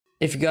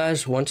If you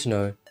guys want to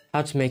know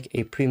how to make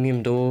a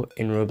premium door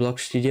in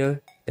Roblox Studio,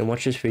 then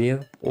watch this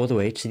video all the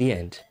way to the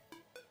end.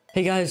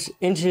 Hey guys,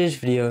 in today's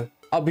video,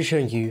 I'll be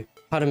showing you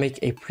how to make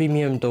a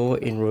premium door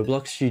in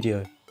Roblox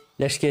Studio.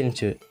 Let's get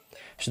into it.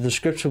 So the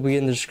scripts will be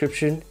in the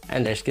description,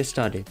 and let's get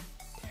started.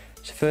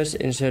 So first,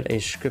 insert a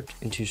script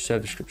into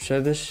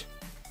service,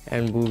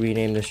 and we'll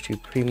rename this to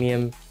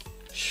premium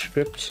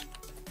script,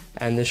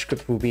 and this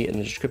script will be in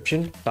the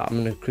description, but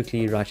I'm going to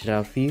quickly write it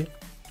out for you.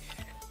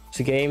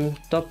 So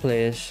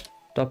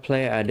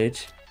game.players.player added,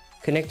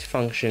 connect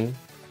function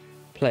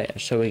player,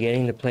 so we're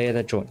getting the player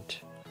that joined.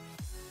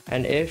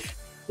 And if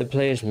the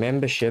player's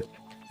membership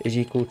is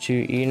equal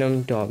to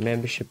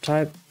enum.membership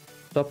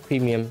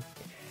type.premium,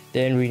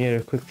 then we need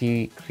to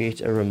quickly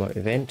create a remote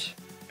event,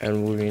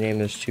 and we'll rename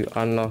this to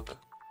unlock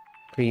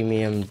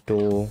premium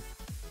door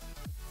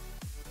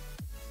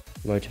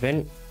remote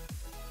event.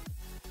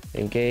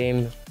 Then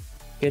game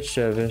get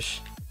service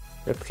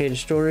replicated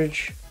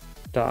storage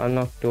dot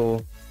unlock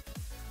door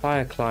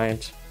via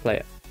client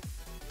player.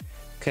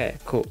 Okay,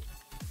 cool.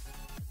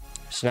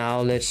 So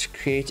now let's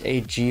create a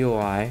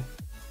GUI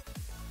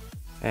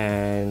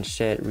and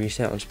set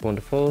reset on spawn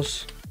to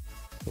false.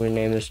 We'll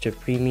name this to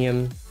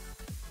premium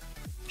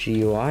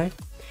GUI,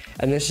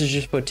 and this is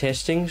just for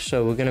testing.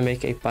 So we're gonna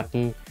make a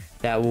button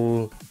that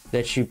will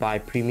let you buy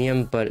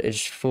premium, but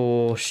it's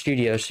for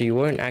studio, so you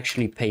won't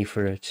actually pay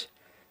for it.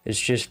 It's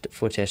just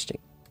for testing.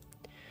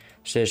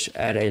 So let's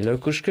add a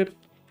local script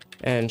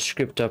and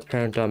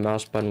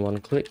script.parent.mouse button one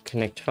click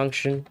connect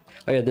function.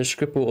 Oh yeah, this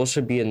script will also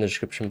be in the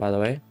description, by the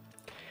way.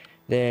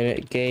 Then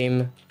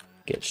game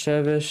get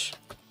service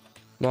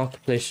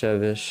marketplace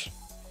service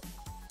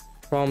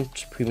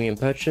prompt premium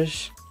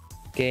purchase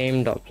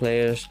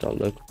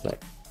game.players.local play.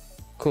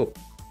 Cool.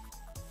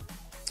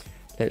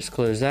 Let's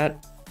close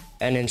that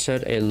and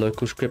insert a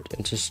local script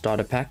into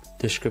starter pack.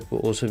 This script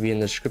will also be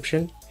in the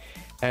description,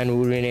 and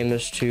we'll rename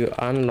this to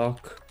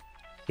unlock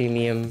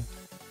premium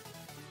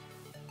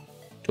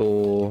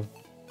door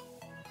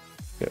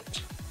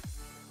script.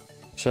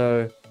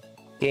 So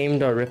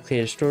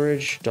game.replicated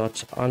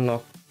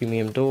storage.unlock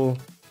premium door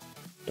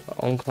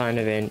on client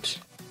event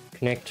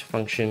connect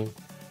function,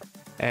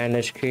 and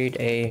let's create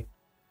a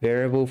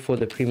variable for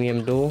the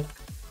premium door.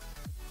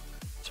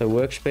 So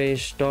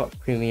workspace dot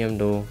premium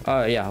door.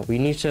 Oh yeah, we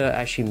need to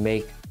actually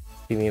make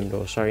premium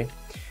door, sorry,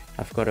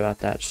 I forgot about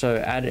that. So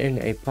add in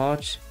a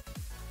part,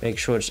 make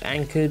sure it's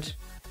anchored,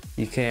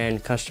 you can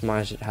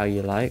customize it how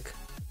you like,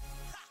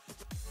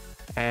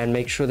 and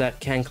make sure that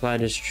can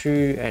collide is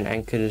true and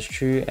anchored is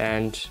true,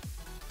 and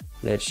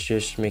let's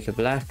just make it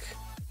black,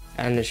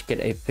 and let's get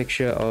a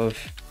picture of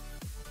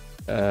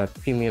the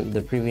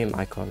premium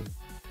icon,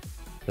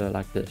 so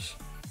like this.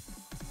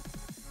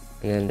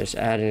 And then let's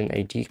add in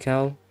a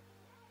decal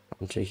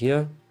onto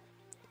here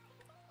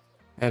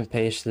and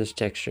paste this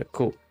texture.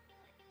 Cool.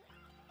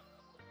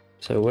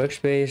 So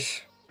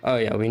workspace, oh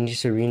yeah, we need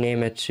to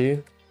rename it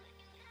to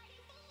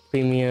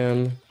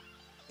premium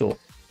door.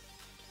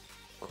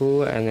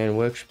 Cool. And then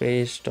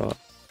workspace dot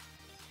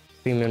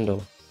premium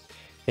door,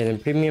 and then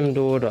premium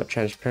door dot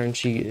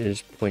transparency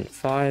is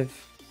 0.5,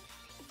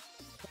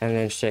 and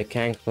then set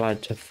can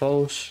collide to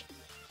false,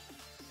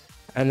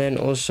 and then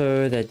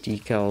also that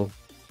decal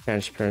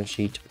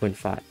transparency to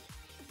 0.5.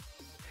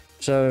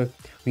 So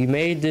we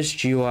made this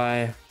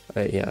GUI,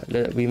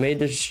 we made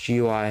this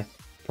GUI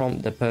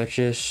prompt the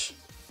purchase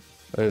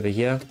over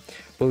here,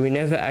 but we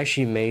never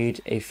actually made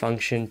a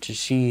function to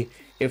see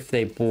if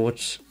they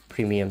bought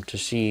premium, to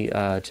see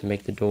to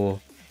make the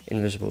door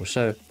invisible.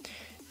 So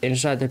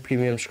inside the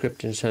premium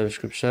script in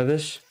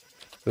service,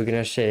 we're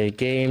gonna say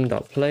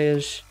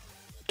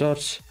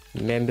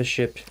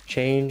game.players.membership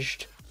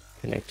changed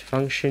connect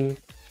function,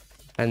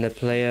 and the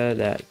player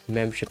that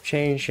membership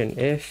changed, and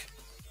if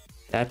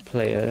that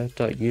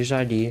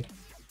player.useID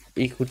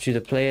equal to the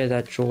player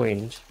that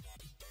joined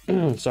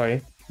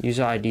sorry,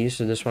 user ID,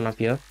 so this one up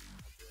here,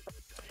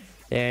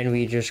 then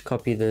we just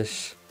copy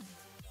this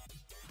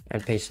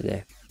and paste it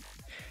there.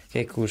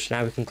 Okay, cool. So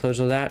now we can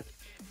close all that,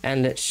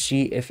 and let's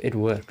see if it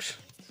works.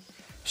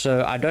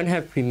 So I don't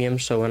have premium,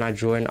 so when I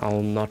join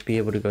I'll not be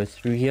able to go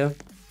through here,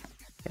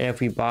 and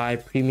if we buy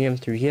premium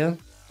through here,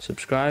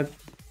 subscribe,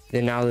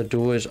 then now the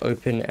door is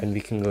open and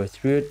we can go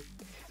through it,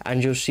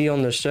 and you'll see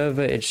on the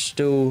server it's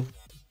still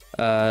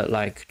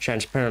like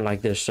transparent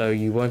like this, so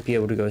you won't be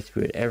able to go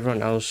through it.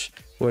 Everyone else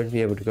won't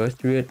be able to go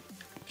through it.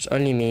 It's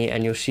only me,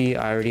 and you'll see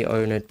I already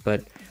own it,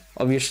 but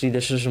obviously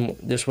this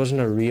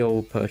wasn't a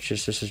real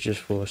purchase. This is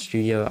just for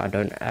studio. I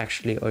don't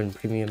actually own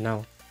premium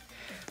now.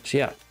 So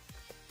yeah,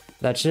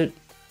 that's it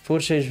for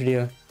today's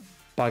video.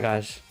 Bye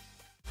guys.